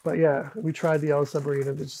 But yeah, we tried the Yellow Submarine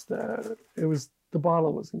and the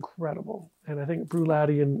bottle was incredible. And I think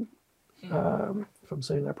Bruichladdich and if I'm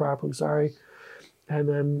saying that properly, sorry. And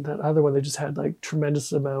then that other one, they just had like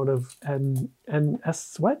tremendous amount of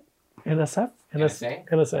NSF?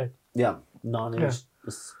 NSA. Yeah, non-age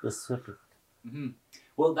specific. Mm-hmm.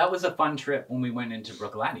 Well, that was a fun trip when we went into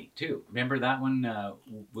Bruichladdich too. Remember that one? It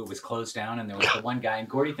was closed down, and there was the one guy. And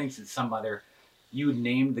Gordy thinks it's some other. You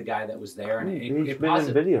named the guy that was there, and he's been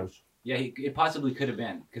in videos. Yeah, it possibly could have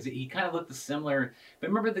been because he kind of looked similar. But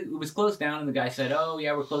remember, it was closed down, and the guy said, "Oh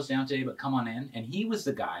yeah, we're closed down today, but come on in." And he was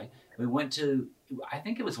the guy we went to. I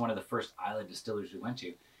think it was one of the first Isla distillers we went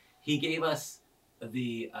to. He gave us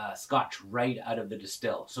the scotch right out of the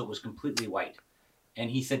distill, so it was completely white.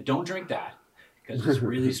 And he said, "Don't drink that because it's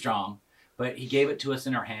really strong." But he gave it to us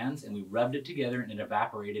in our hands, and we rubbed it together, and it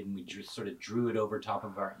evaporated, and we just sort of drew it over top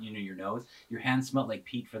of our, your nose. Your hands smelled like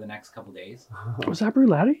peat for the next couple days. Was that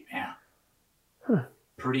Bruichladdich? Yeah. Huh.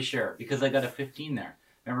 Pretty sure, because I got a 15 there.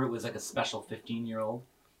 Remember, it was like a special 15-year-old,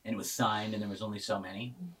 and it was signed, and there was only so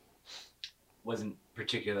many. Wasn't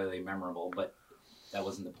particularly memorable, but that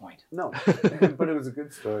wasn't the point. No, but it was a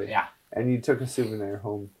good story. Yeah. And you took a souvenir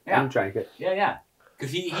home and drank it. Yeah.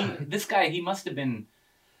 Because this guy, he must have been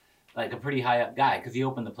like a pretty high up guy because he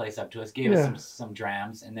opened the place up to us, gave us some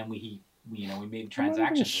drams, and then he we made I'm transactions.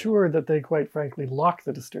 not even sure that they quite frankly lock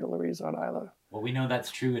the distilleries on Isla. Well, we know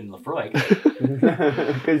that's true in Lefroy.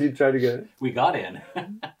 Because you tried to get it. We got in.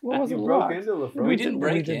 Well, it wasn't You broke locked. into Lefroy. We didn't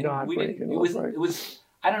break We did in. not We break didn't. in It Lefroy. was.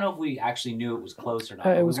 I don't know if we actually knew it was closed or not.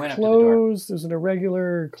 It We was went up to the door. closed. There was an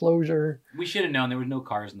irregular closure. We should have known there was no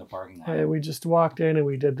cars in the parking lot. And we just walked in and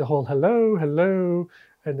we did the whole hello, hello.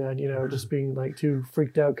 And then, just being like two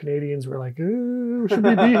freaked out Canadians, we're like, ooh, should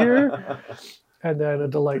we be here? And then a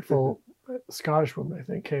delightful Scottish woman, I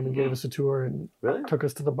think, came and gave us a tour and Really? took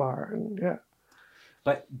us to the bar. And yeah.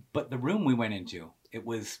 But the room we went into, it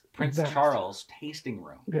was Prince Vast. Charles' tasting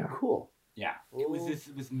room. Yeah. Cool. Yeah, it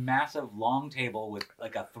was massive long table with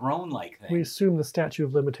like a throne-like thing. We assume the statute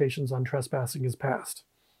of limitations on trespassing is passed.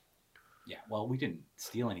 Yeah, well, we didn't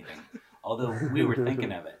steal anything, although we were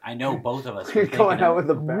thinking of it. I know both of us were You're thinking going out of it. with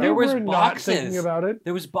the barrel. There was We're not boxes. thinking about it.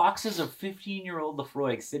 There was boxes of 15-year-old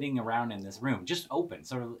Lefroy sitting around in this room, just open,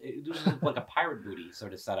 sort of. It was like a pirate booty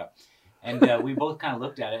sort of setup, and we both kind of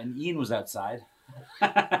looked at it. And Ian was outside.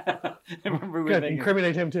 I remember we were Good. thinking,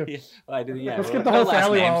 Incriminate him too. yeah, well, I did, yeah. Let's well, get the whole no last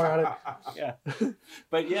family names. while we're at it. Yeah,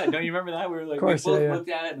 but yeah, don't you remember that? We were like, course, we both yeah. looked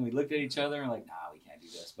at it and we looked at each other and like, nah, we can't do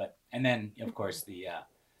this. But and then of course the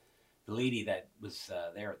lady that was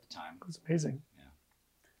there at the time. It was amazing.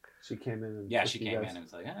 She came in and Yeah, took she you came guys. in and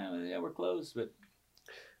was like, yeah, we're closed, but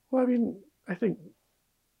Well, I mean, I think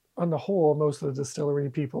on the whole, most of the distillery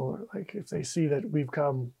people, like if they see that we've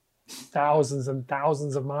come thousands and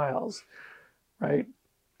thousands of miles, right?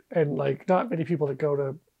 And like not many people that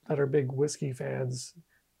are big whiskey fans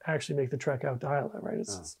actually make the trek out to Isla, right?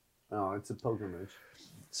 Oh, it's a pilgrimage.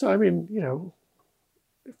 So, I mean,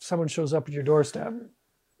 if someone shows up at your doorstep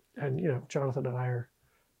and, Jonathan and I are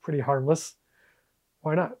pretty harmless,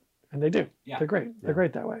 why not? And they do. Yeah. They're great. They're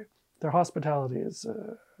great that way. Their hospitality is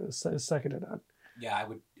second to none. yeah, I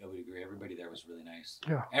would agree. Everybody there was really nice.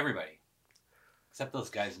 Yeah. Everybody, except those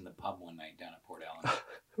guys in the pub one night down at Port Ellen.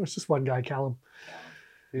 It was just one guy, Callum.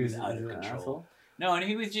 He was He's out of an control. asshole? No, and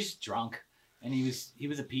he was just drunk, and he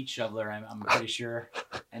was a peat shoveler. I'm pretty sure,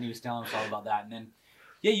 and he was telling us all about that. And then,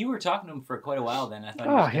 yeah, you were talking to him for quite a while. Then I thought.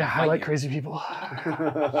 He was Oh, gonna yeah, I fight like you. crazy people.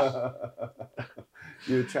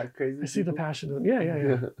 You attract crazy I see the people? passion.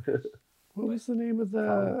 Yeah. What was the name of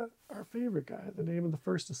our favorite guy? The name of the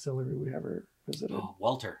first distillery we ever visited? Oh,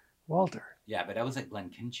 Walter. Walter. Yeah, but that was like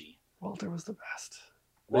Glenkinchie. Walter was the best.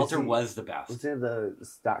 Walter he- was the best. Was it the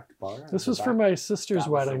stacked bar? This at was the for back? my sister's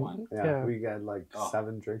That was the wedding. one. Yeah, we got like Oh.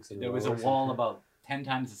 7 drinks in a There was row a or wall something. about 10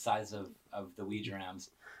 times the size of the Wee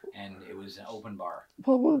Drams, and it was an open bar.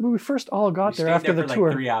 Well, when we first all got We there stayed after there the for tour.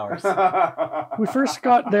 like 3 hours. We first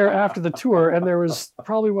got there after the tour, and there was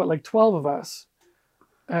probably like 12 of us,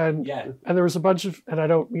 and Yeah. and there was a bunch of, and I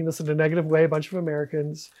don't mean this in a negative way, a bunch of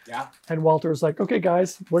Americans, Yeah. and Walter was like, "Okay,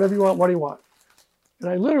 guys, whatever you want, what do you want?" And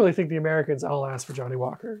I literally think the Americans all asked for Johnny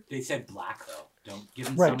Walker. They said black though. Don't give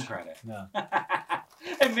them Right. some credit. Yeah.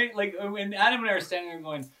 And like when Adam and I were standing there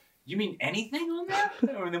going, "You mean anything on that?"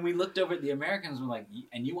 And then we looked over at the Americans and were like,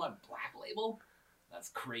 "And you want Black Label? That's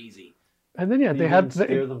crazy." And then yeah, You they had didn't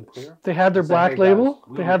steer them clear? they had their Say, black "Hey, guys, label.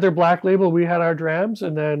 we They were- had their black label. We had our drams,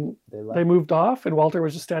 and then They left. they moved off, and Walter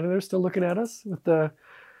was just standing there, still looking at us with the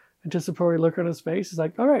anticipatory look on his face. He's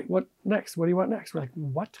like, "All right, what next? What do you want next?" We're like,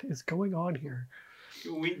 "What is going on here?"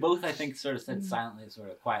 We both, I think, sort of said silently, sort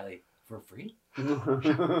of quietly, "For free?"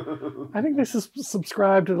 I think this is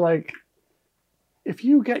subscribed to like, if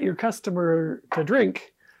you get your customer to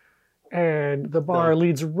drink, and the bar They'll-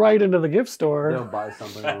 leads right into the gift They'll store, buy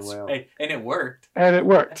something on That's the way out. right. And it worked. and it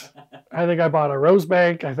worked. I think I bought a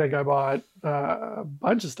Rosebank. I think I bought a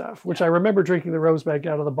bunch of stuff, which I remember drinking the Rosebank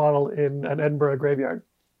out of the bottle in an Edinburgh graveyard.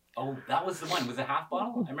 Oh, that was the one. Was it half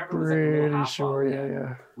bottle? I remember it was like a little Pretty half sure, bottle.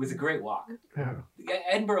 yeah. It was a great walk. Yeah.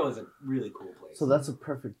 Edinburgh is a really cool place. So that's a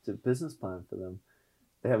perfect business plan for them.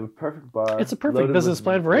 They have a perfect bar. It's a perfect loaded business with-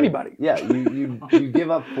 plan for anybody. Yeah, you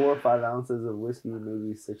give up 4 or 5 ounces of whiskey,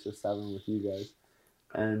 maybe 6 or 7 with you guys,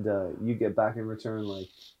 and you get back in return like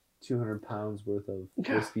 200 pounds worth of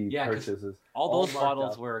Yeah. whiskey Yeah, 'cause purchases. all those marked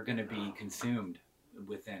bottles up. were going to be consumed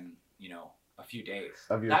within, a few days.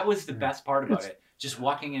 Of your- That was the best part about It's- it. Just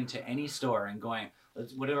walking into any store and going,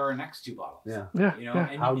 what are our next 2 bottles? Yeah. Yeah.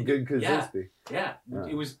 And How good could yeah, this be? Yeah. Yeah.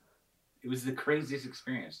 It was the craziest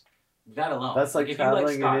experience. That alone. That's like if you like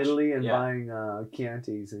traveling in Scotch, Italy and yeah, buying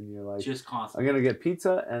Chiantis, and you're like, just I'm constantly. gonna get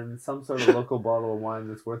pizza and some sort of local bottle of wine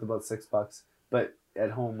that's worth about $6, but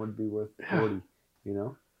at home would be worth 40.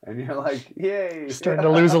 And you're like, yay! Starting to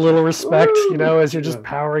lose a little respect, Woo! as you're just Yeah.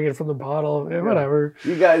 powering it from the bottle. Yeah, whatever.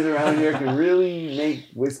 You guys around here can really make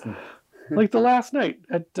whiskey. Like the last night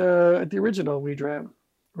at the original We Dram.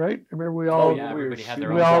 right? Remember we all everybody had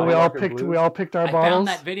their we own. all bottle. picked our I bottles. found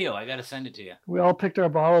that video. I got to send it to you. We all picked our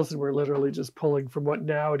bottles, and we're literally just pulling from what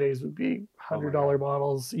nowadays would be $100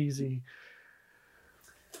 bottles, easy.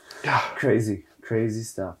 Crazy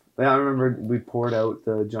stuff. Yeah, I remember we poured out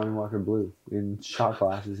the Johnny Walker Blue in shot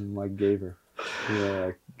glasses and like gave her. We were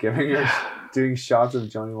like giving her, doing shots of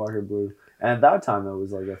Johnny Walker Blue. And at that time, it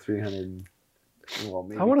was like a 300. Well,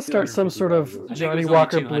 maybe I want to start some sort of Johnny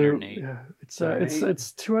Walker Blue. Yeah,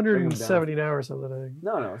 it's 270 now or something. I think.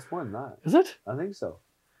 No, it's more than that. Is it? I think so.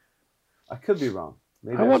 I could be wrong.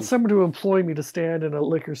 Maybe I want someone to employ me to stand in a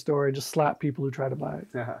liquor store and just slap people who try to buy it.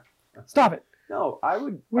 Stop it. No, I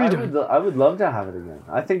would. What are you I would love to have it again.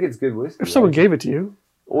 I think it's good whiskey. If someone gave it to you,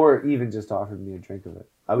 or even just offered me a drink of it,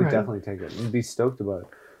 I would definitely take it and be stoked about it.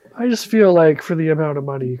 I just feel like for the amount of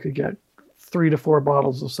money, you could get 3 to 4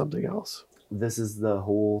 bottles of something else. This is the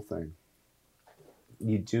whole thing.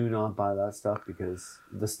 You do not buy that stuff because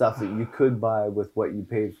the stuff that you could buy with what you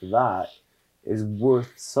paid for that is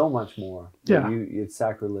worth so much more. Yeah. It's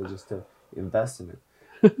sacrilegious to invest in it.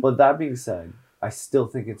 But that being said, I still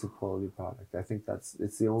think it's a quality product. I think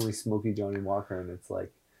it's the only smoky Johnny Walker, and it's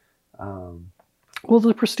like... well,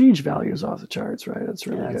 the prestige value is off the charts, right? It's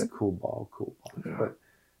really good. It's a cool ball. Yeah. But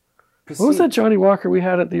what was that Johnny Walker we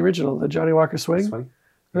had at the original? The Johnny Walker Swing?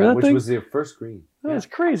 Yeah, which was their first green. That was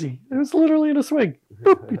crazy. It was literally in a swing.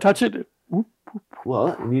 Boop, you touch it. Whoop, whoop. Well,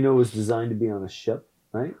 and it was designed to be on a ship,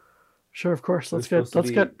 right? Sure, of course. Let's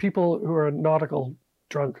get people who are nautical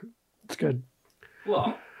drunk. It's good.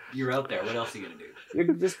 Well, you're out there. What else are you gonna do?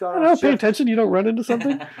 You just got I don't pay attention. You don't run into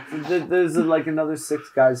something. There's like another 6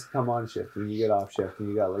 guys come on shift, and you get off shift, and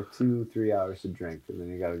you got like 2-3 hours to drink, and then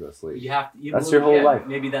you got to go sleep. That's your whole life.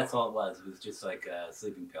 Maybe that's all it was. It was just like a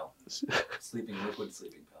sleeping pill, liquid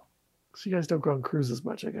sleeping pill. So you guys don't go on cruises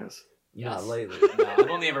much, I guess. Yeah, lately. No, I've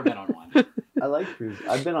only ever been on one. I like cruises.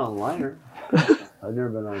 I've been on a liner. I've never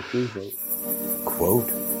been on a cruise boat. Quote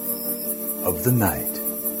of the night.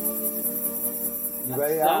 You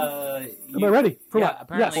ready, Al? Am I ready?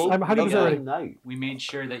 Apparently. Yes, I'm 100% ready. We made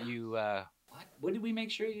sure that you... What did we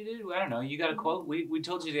make sure you did? I don't know. You got a quote? We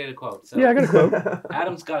told you to get a quote. So yeah, I got a quote.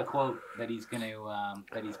 Adam's got a quote that he's going to...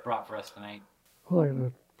 that he's brought for us tonight. Well, I'm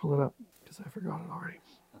going to pull it up because I forgot it already.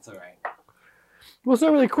 That's all right. Well, it's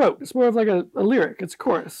not really a quote. It's more of like a lyric. It's a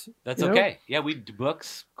chorus. That's okay. Yeah, we do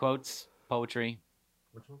books, quotes, poetry.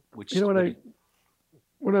 Which one?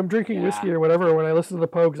 When I'm drinking whiskey or whatever, or when I listen to the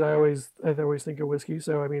Pogues, I always think of whiskey.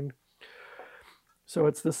 So I mean, so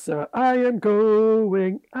it's this: I am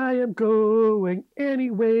going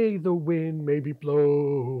any way the wind may be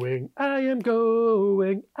blowing. I am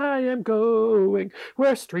going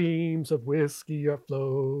where streams of whiskey are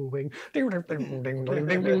flowing. I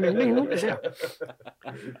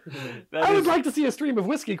would like to see a stream of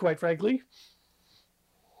whiskey, quite frankly.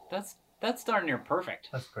 That's darn near perfect.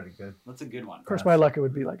 That's pretty good. That's a good one. Of course, my luck, it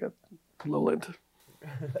would be like a lowland.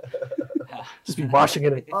 Just be washing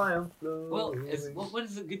in it. I am flowing. Well, what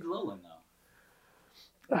is a good lowland, though?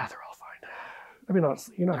 They're all fine. I mean,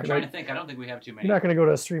 honestly, you're not I'm trying to think. I don't think we have too many. You're not going to go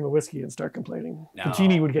to a stream of whiskey and start complaining. No, the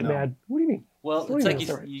genie would get mad. What do you mean? Well, it's like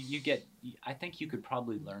you get... I think you could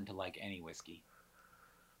probably learn to like any whiskey.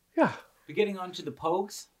 Yeah. But getting on to the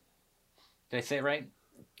Pogues... Did I say it right?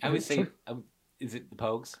 I would say... Is it the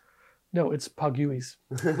Pogues? No, it's Pogues.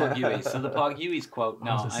 Pogues. So the Pogues quote.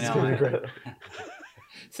 No, I know. Great.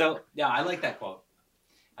 So, yeah, I like that quote.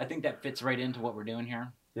 I think that fits right into what we're doing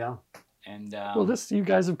here. Yeah. And well, you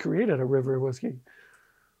guys have created a river of whiskey.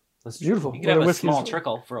 That's beautiful. You could have a small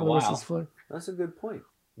trickle for a while. That's a good point.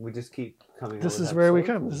 We just keep coming. This is where we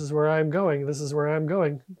come. This is where I'm going. This is where I'm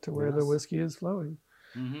going to where the whiskey is flowing.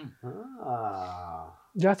 Mm-hmm.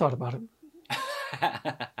 Yeah, I thought about it.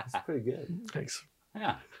 That's pretty good. Thanks.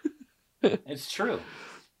 Yeah. It's true.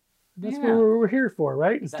 That's what we're here for,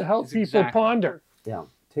 right? It's to help people ponder. Yeah.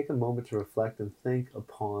 Take a moment to reflect and think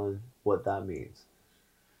upon what that means.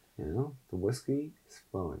 You know, the whiskey is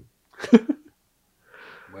flowing.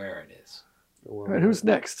 Where it is. All right, who's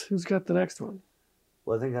next? Who's got the next one?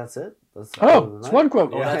 Well, I think that's it. It's one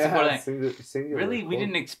quote. Oh, that's singular really, quote. We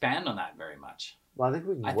didn't expand on that very much. Well,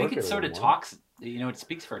 I think it sort of talks. It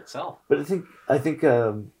speaks for itself. But I think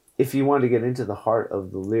if you want to get into the heart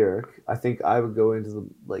of the lyric, I think I would go into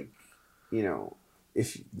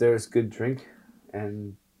if there's good drink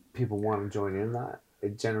and people want to join in that,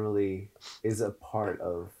 it generally is a part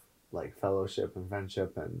of like fellowship and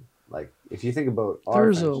friendship, and like if you think about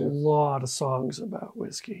there's a lot of songs about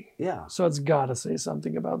whiskey. Yeah. So it's got to say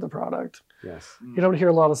something about the product. Yes. You don't hear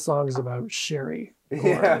a lot of songs about sherry.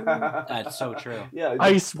 Yeah. That's so true. Yeah.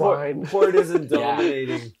 Ice wine. Port isn't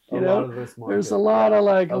dominating. Yeah. know, of this market. there's a lot of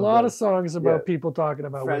like a Of lot the- of songs about yeah. people talking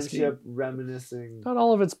about whiskey. friendship, reminiscing. Not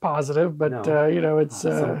all of it's positive, but No. you know, it's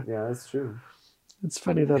Yeah, that's true. it's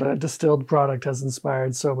funny that a distilled product has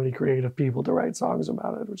inspired so many creative people to write songs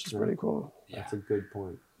about it, which is pretty cool. That's a good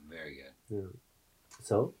point. Very good. Yeah.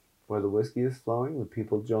 So, where the whiskey is flowing, the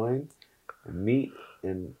people join and meet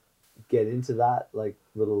and get into that like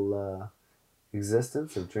little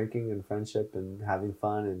existence of drinking and friendship and having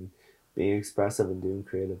fun and being expressive and doing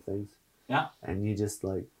creative things. Yeah. And you just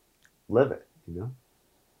like live it, you know?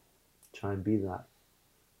 Try and be that.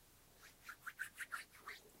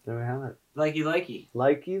 There we have it. Likey.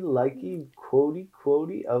 Likey,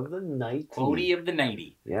 quotey of the night. Quotey of the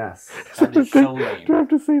 90. Yes. That is so lame. Do I have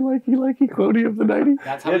to say likey, quotey of the 90?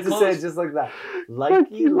 That's You how have we to say it close. just like that.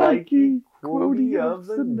 Likey, quotey of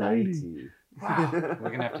the 90. 90. Wow. We're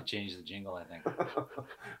going to have to change the jingle, I think.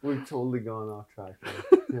 We've totally gone off track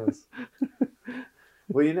here. Yes.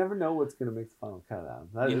 Well, you never know what's going to make the final cut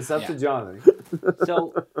out. It's up to John.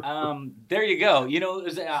 So, there you go. You know,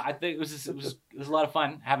 I think it was a lot of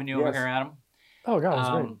fun having you over Yes. here, Adam. Oh, God, it's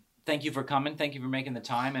great. Thank you for coming. Thank you for making the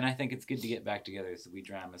time. And I think it's good to get back together as we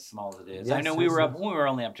dram, as small as it is. Yes, I know we were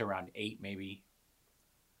only up to around 8, maybe.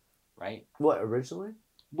 Right? What, originally?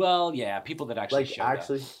 Well, yeah, people that actually showed up.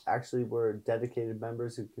 Actually were dedicated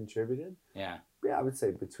members who contributed? Yeah. Yeah, I would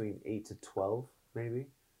say between 8 to 12, maybe.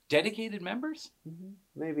 Dedicated members? Mm-hmm.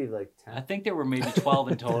 Maybe like 10. I think there were maybe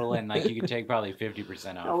 12 in total, and like you could take probably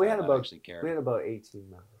 50% off. No, we had that about actually cared. we had about 18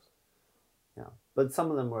 members. Yeah, but some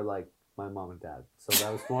of them were like my mom and dad, so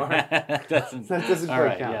that was more. that doesn't quite all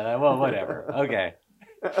right, count. yeah, well, whatever. Okay.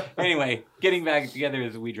 Anyway, getting back together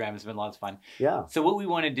as we dram has been lots of fun. Yeah. So what we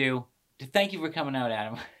want to do, to thank you for coming out,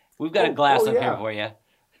 Adam. We've got a glass up yeah. here for you.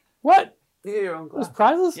 What? You get your own There's glass.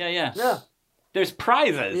 prizes? Yeah. Yeah. There's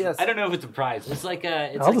prizes. Yes. I don't know if it's a prize. It's like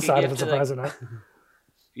a. It's I'll like decide a if gift it's a to, like- prize or not.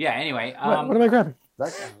 Yeah. Anyway, What am I grabbing?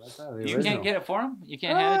 That's the you original. can't get it for him. You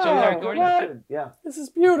can't hand it to the recording. what? Yeah. This is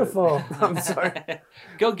beautiful. I'm sorry.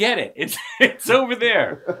 Go get it. It's over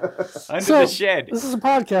there under So, the shed. This is a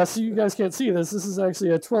podcast, so you guys can't see this. This is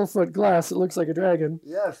actually a 12-foot glass that looks like a dragon.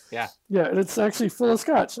 Yes. Yeah. Yeah, and it's actually full of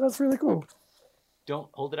scotch. That's really cool. Don't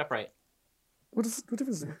hold it upright. What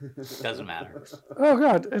difference is it? Doesn't matter. Oh,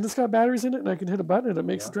 God. And it's got batteries in it, and I can hit a button, and it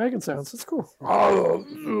makes dragon sounds. That's cool.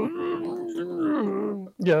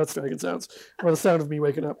 Yeah, that's dragon sounds. Or the sound of me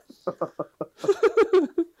waking up.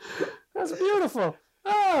 That's beautiful.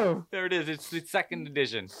 Oh, There it is. It's the second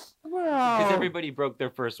edition wow. because everybody broke their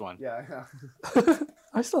first one. Yeah.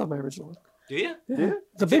 I still have my original one. Do you? Yeah.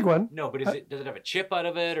 The big one. No, but does it have a chip out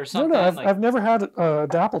of it or No, something? no, Like, I've never had a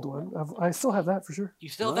dappled one. I still have that for sure. you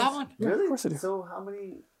still have that one? Yeah, Really? of course I do. So how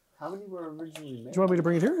many were originally made? Do you want me to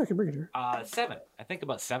bring it here? I can bring it here. 7. I think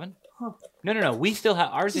about 7. Huh. No. We still have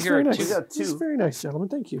ours. This Is is here very are nice. 2. We got This is 2. very nice, gentlemen.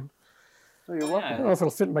 Thank you. Oh, you're I welcome. don't know if it'll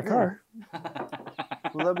fit in my car.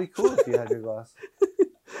 Well, that'd be cool if you had your glass.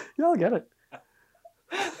 Yeah, I'll get it.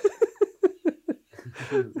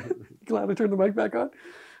 Glad I turned the mic back on.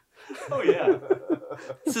 Oh yeah.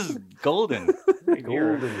 This is golden. Right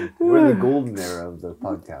here. Golden. We're in the golden era of the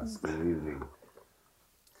podcast. Good evening.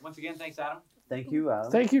 Once again, thanks, Adam. Thank you,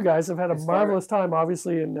 Adam. Thank you guys. I've had a As far- marvelous time,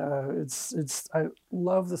 obviously, and I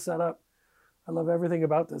love the setup. I love everything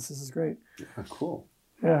about this. This is great. Oh, cool.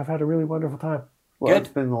 Yeah, I've had a really wonderful time. Well, Good.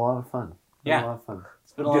 it's been a lot of fun. Yeah. A lot of fun.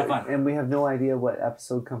 It's been a lot of fun. And we have no idea what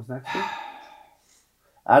episode comes next week.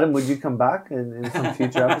 Adam, would you come back in some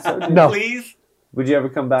future episode? No. Please. Would you ever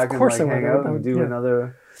come back and course like I would. hang I out would, and do yeah.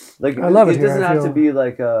 another? Like I love it here. doesn't I have to feel- be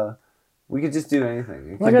like a. We could just do anything.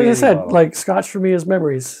 It could Like be I any said, bottle. like Scotch for me is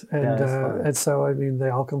memories, and Yeah, it's fun. and so I mean they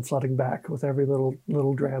all come flooding back with every little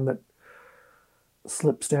dram that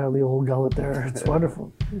slips down the old gullet there. It's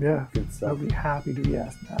wonderful. Yeah, Good stuff. I'll be happy to be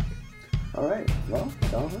asked back. All right. Well,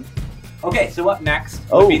 Jonathan. Okay, so up next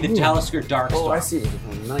Oh, would be the ooh. Talisker Dark Storm. Oh, I see.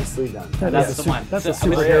 Nicely done. That's a the one. That's So a I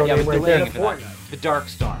was- superhero yeah, I was name right delaying there. it for that. The Dark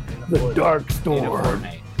Storm. The Dark In a Storm.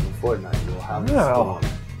 fortnight. Fortnite, we'll have a Wow.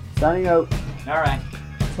 storm. Signing out. All right.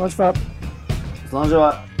 So much fun.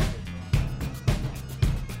 Slanja.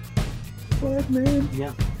 What, man?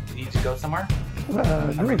 Yeah. You need to go somewhere?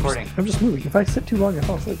 No, recording. I'm just moving. If I sit too long, I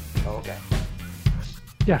fall asleep. Oh, okay.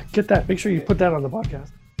 Yeah, get that. Make sure you put that on the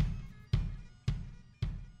podcast.